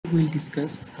we'll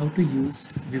discuss how to use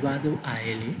Vivado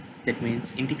ILA, that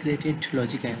means Integrated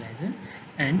Logic Analyzer,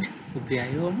 and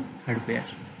VIO on hardware.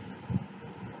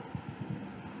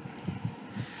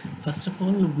 First of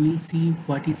all, we'll see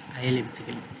what is ILA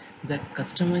basically. The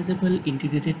Customizable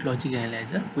Integrated Logic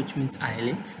Analyzer, which means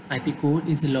ILA, IP core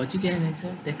is a logic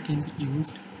analyzer that can be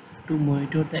used to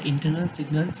monitor the internal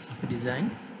signals of a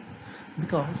design.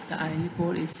 Because the ILA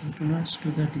core is synchronous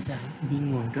to the design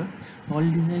being monitored, all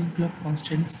design clock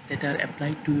constants that are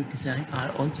applied to your design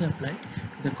are also applied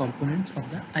to the components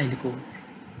of the ILA core.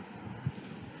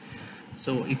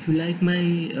 So if you like my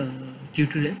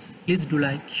tutorials, please do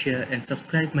like, share and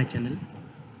subscribe my channel.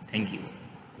 Thank you.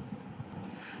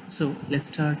 So let's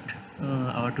start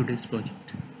our today's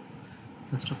project.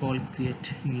 First of all,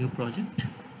 create new project.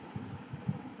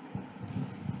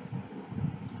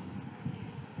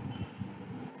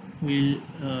 We'll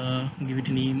give it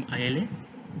a name ILA.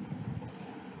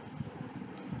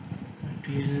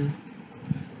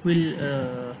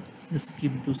 We'll just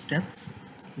skip those steps.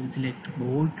 We'll select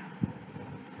board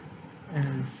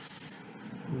as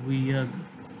we are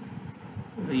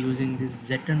using this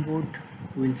ZYNQ board.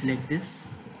 We'll select this,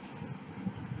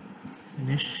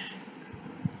 finish.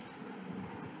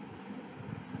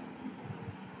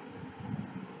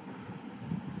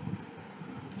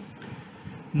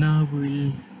 Now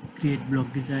we'll create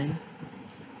block design.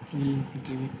 We'll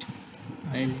give it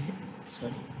ILA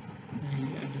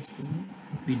underscore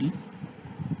PD.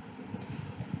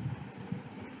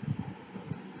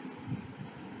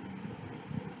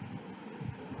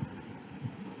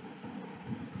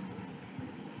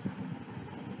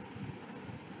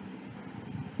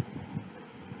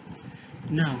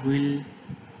 Now we'll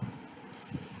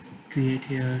create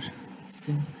here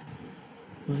sync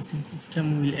processing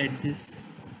system. We'll add this.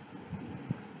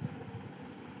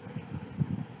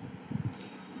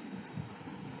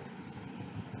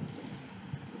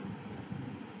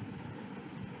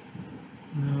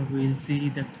 Now we'll see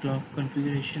the clock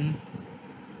configuration.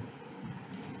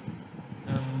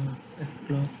 F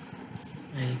clock,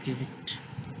 I'll give it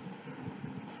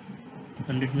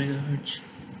 100 megahertz.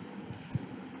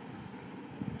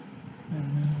 And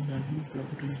now run clock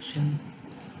automation.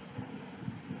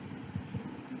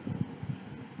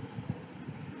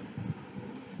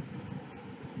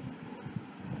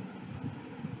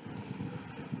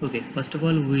 Okay, first of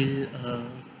all we'll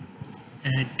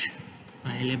add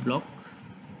ILA block.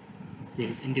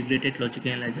 This integrated logic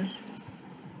analyzer.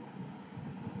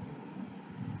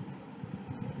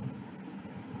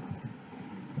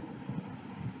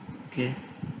 Okay,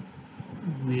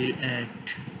 we'll add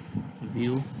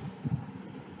view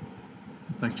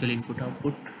virtual input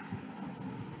output.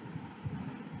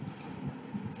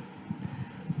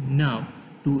 Now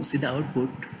to see the output,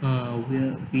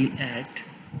 we'll add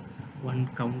one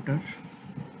counter,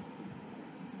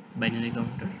 binary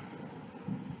counter.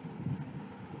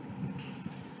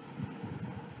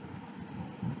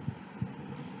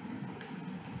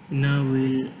 Now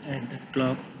we'll add the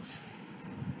clocks.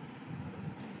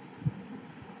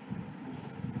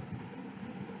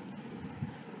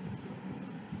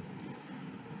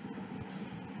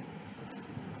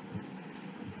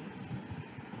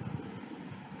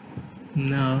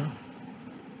 Now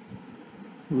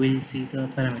we'll see the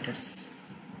parameters.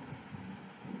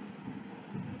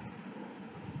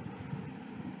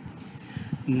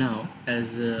 Now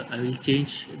as I will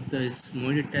change this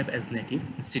monitor type as native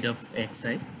instead of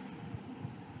XI.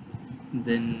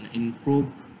 Then in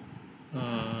probe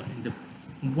in the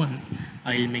one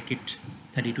I'll make it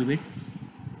 32 bits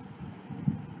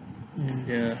and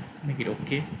make it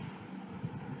OK.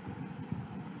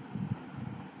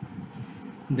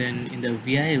 Then in the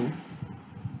VIO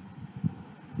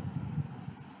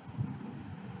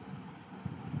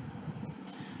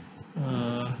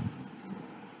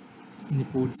in the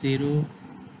port 0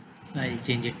 I'll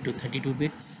change it to 32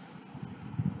 bits.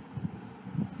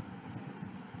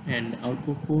 And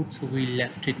output ports we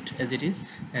left it as it is,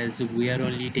 as we are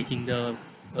only taking the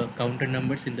counter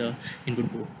numbers in the input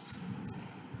ports.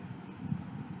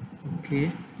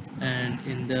 Okay, and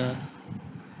in the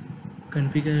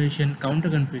configuration, counter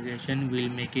configuration, we'll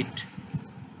make it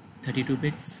 32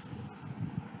 bits.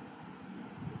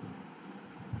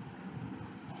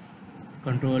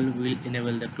 Control will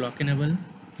enable the clock enable,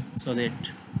 so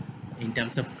that in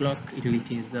terms of clock it will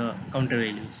change the counter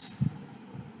values.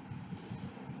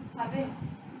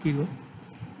 Go.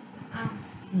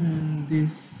 And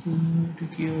this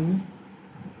take away.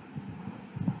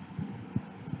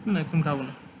 না এখন খাবো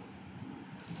না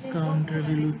counter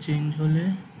value change হলে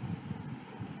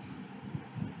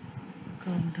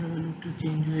counter ভ্যালুটা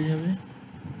change হয়ে যাবে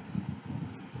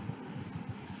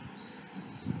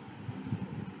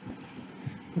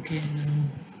Okay, now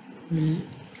we'll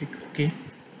click OK.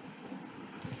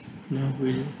 Now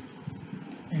we'll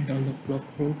add all the clock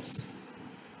probes.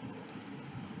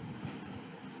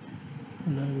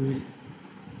 Now we'll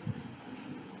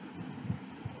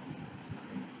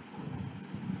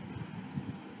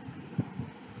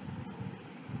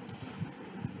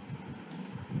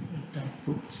add the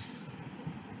outputs.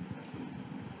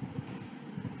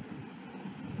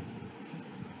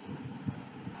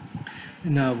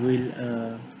 Now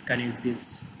we'll connect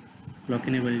this clock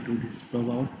enable to this probe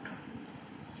out,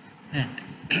 and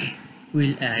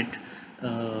we'll add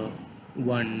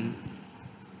one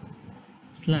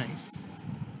slice.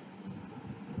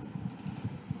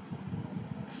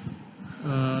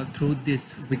 Through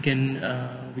this we can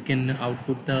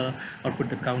output the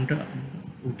counter.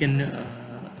 We can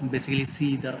basically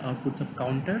see the outputs of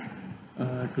counter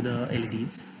to the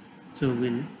LEDs. So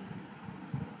we'll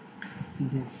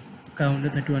this counter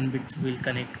 31 bits will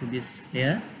connect to this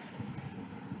here,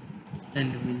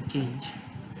 and we'll change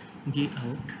the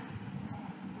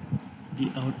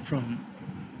out from,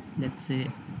 let's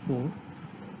say, 4,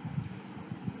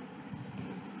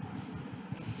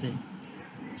 say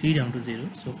 3 down to 0,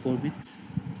 so 4 bits.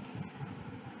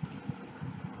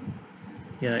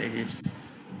 Here it is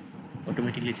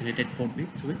automatically generated 4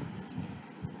 bits width.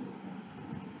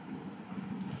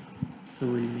 So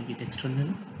we'll make it external.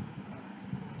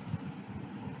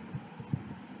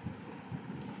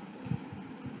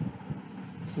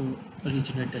 So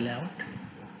originate the layout.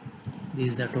 This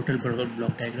is the total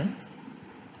block diagram.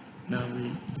 Now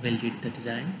we'll validate the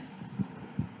design.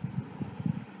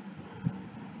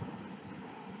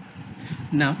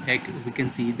 Now like we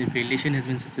can see the validation has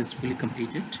been successfully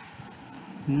completed.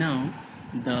 Now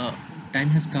the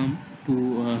time has come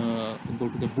to go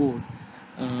to the board.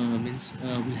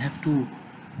 We'll have to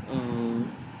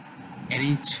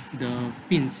arrange the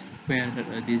pins where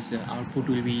this output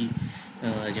will be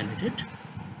generated.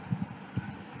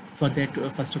 For that,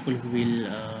 first of all, we will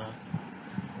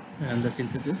run the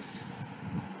synthesis.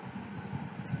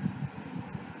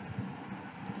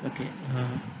 Okay,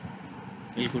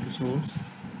 we'll go to source,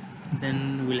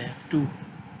 then we'll have to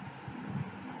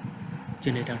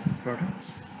generate output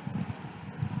products.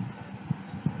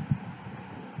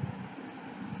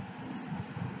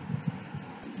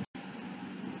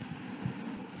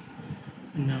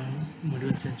 Now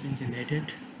modules has been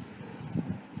generated.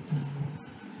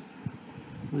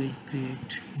 We'll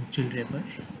create virtual wrapper.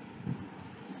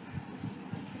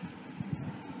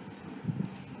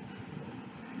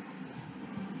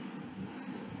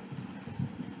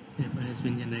 Wrapper has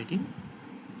been generating.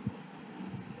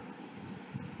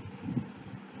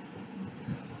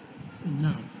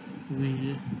 Now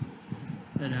we'll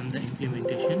run the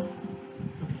implementation.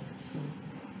 Okay, so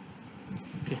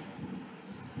okay.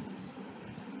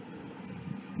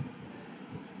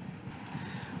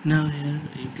 Now here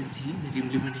you can see the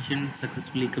implementation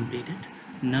successfully completed.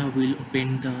 Now we'll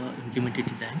open the implemented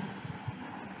design,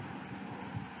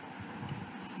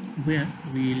 where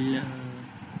we'll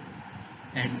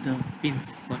add the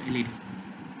pins for LED.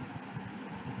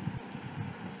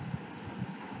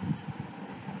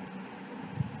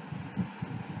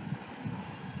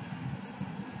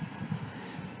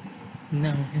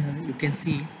 Now here you can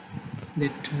see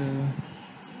that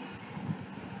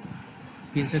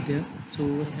pins are there. So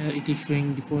here it is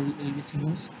showing default LVC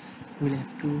MOS. We'll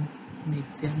have to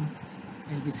make them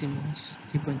LVC MOS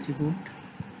 3.3 volt.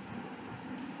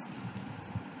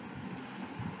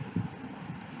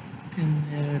 Then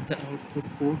here are the output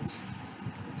ports.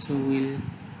 So we'll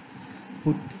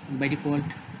put by default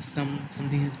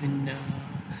something has been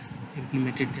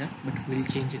implemented there, but we'll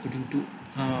change according to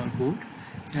our board.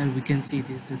 Here we can see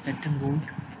this is the ZYNQ board.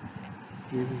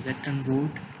 This is the ZYNQ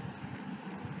board.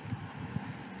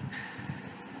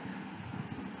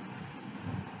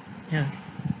 Here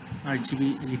RGB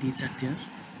LEDs are there.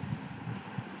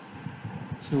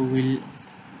 So we'll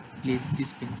place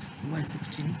these pins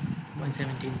Y16,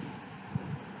 Y17.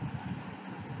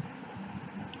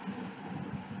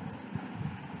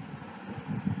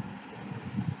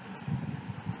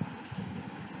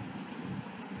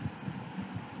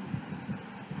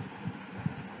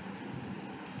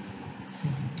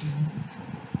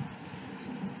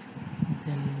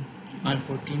 Then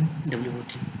R14,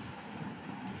 W14.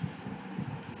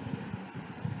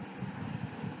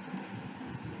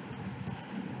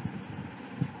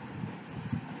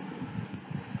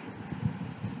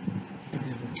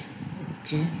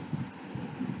 Okay,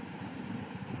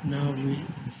 now we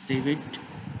save it,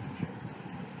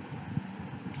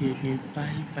 create new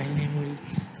file name will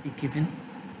be given,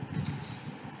 that is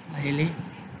ILA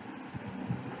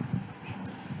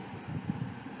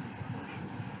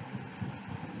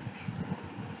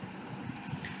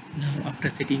Now after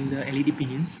setting the LED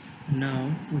pins,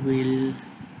 now we'll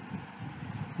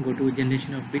go to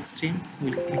generation of bit stream.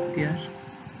 We'll click there,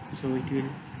 so it will,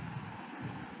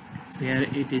 so here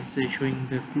it is showing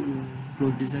the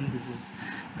close design. This is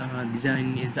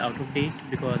design is out of date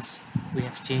because we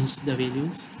have changed the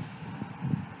values.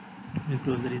 We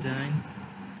close the design,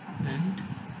 and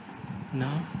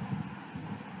now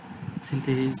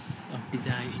synthesis of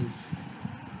design is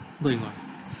going on.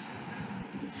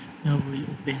 Now we'll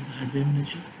open the hardware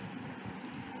manager,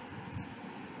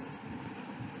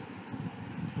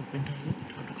 open target,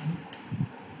 auto connect.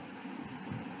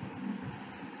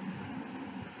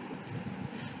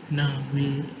 Now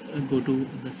we'll go to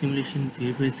the simulation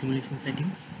behavior simulation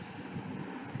settings.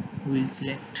 We'll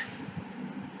select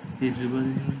this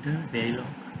Vivado limiter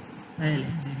Verilog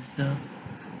ILA. This is the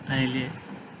ILA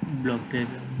block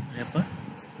diagram wrapper.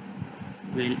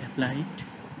 We'll apply it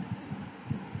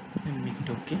and make it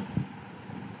OK.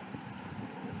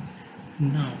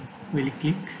 Now we'll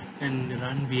click and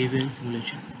run behavioral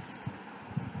simulation.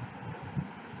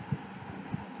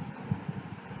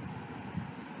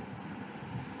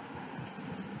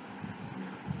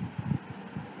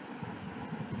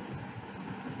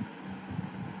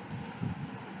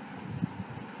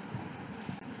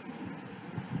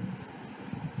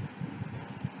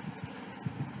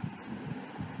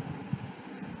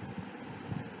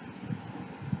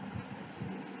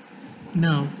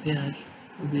 Now here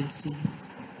we will see,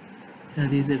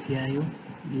 here is the VIO,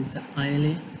 this is the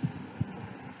ILA.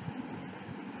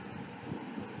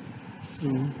 So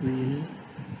we'll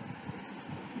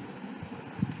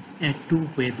add to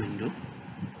wave window.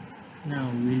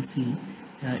 Now we'll see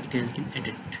it has been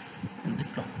added and the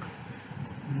clock.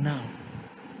 Now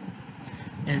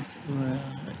as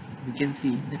we can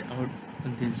see that our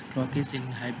this clock is in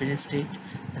hybrid state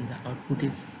and the output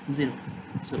is 0.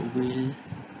 So we'll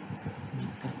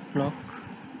make the clock,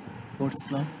 fourth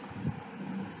clock,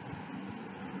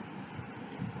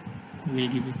 we'll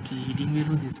give it leading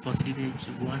value, this positive edge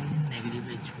 1, negative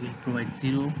edge will provide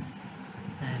 0,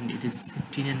 and it is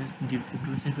 15 and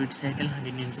 50% 20 cycle,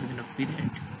 100 nanosecond of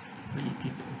period. We'll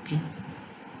click OK.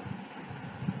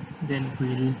 Then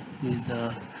we'll use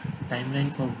the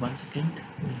timeline for 1 second.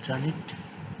 We'll run it.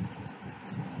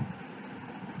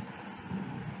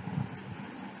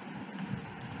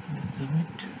 Let's zoom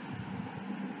it.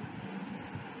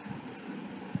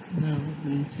 Now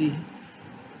we'll see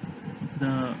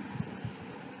the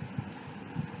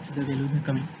values are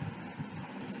coming.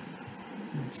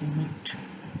 Let's zoom it. So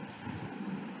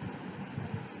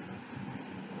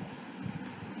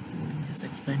we'll just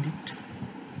expand it.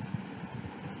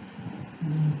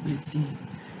 Now we'll see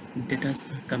data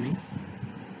are coming.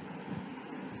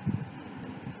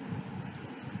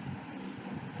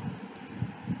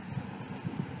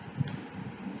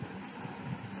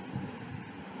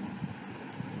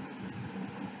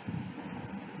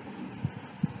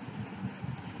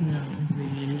 Now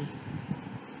we'll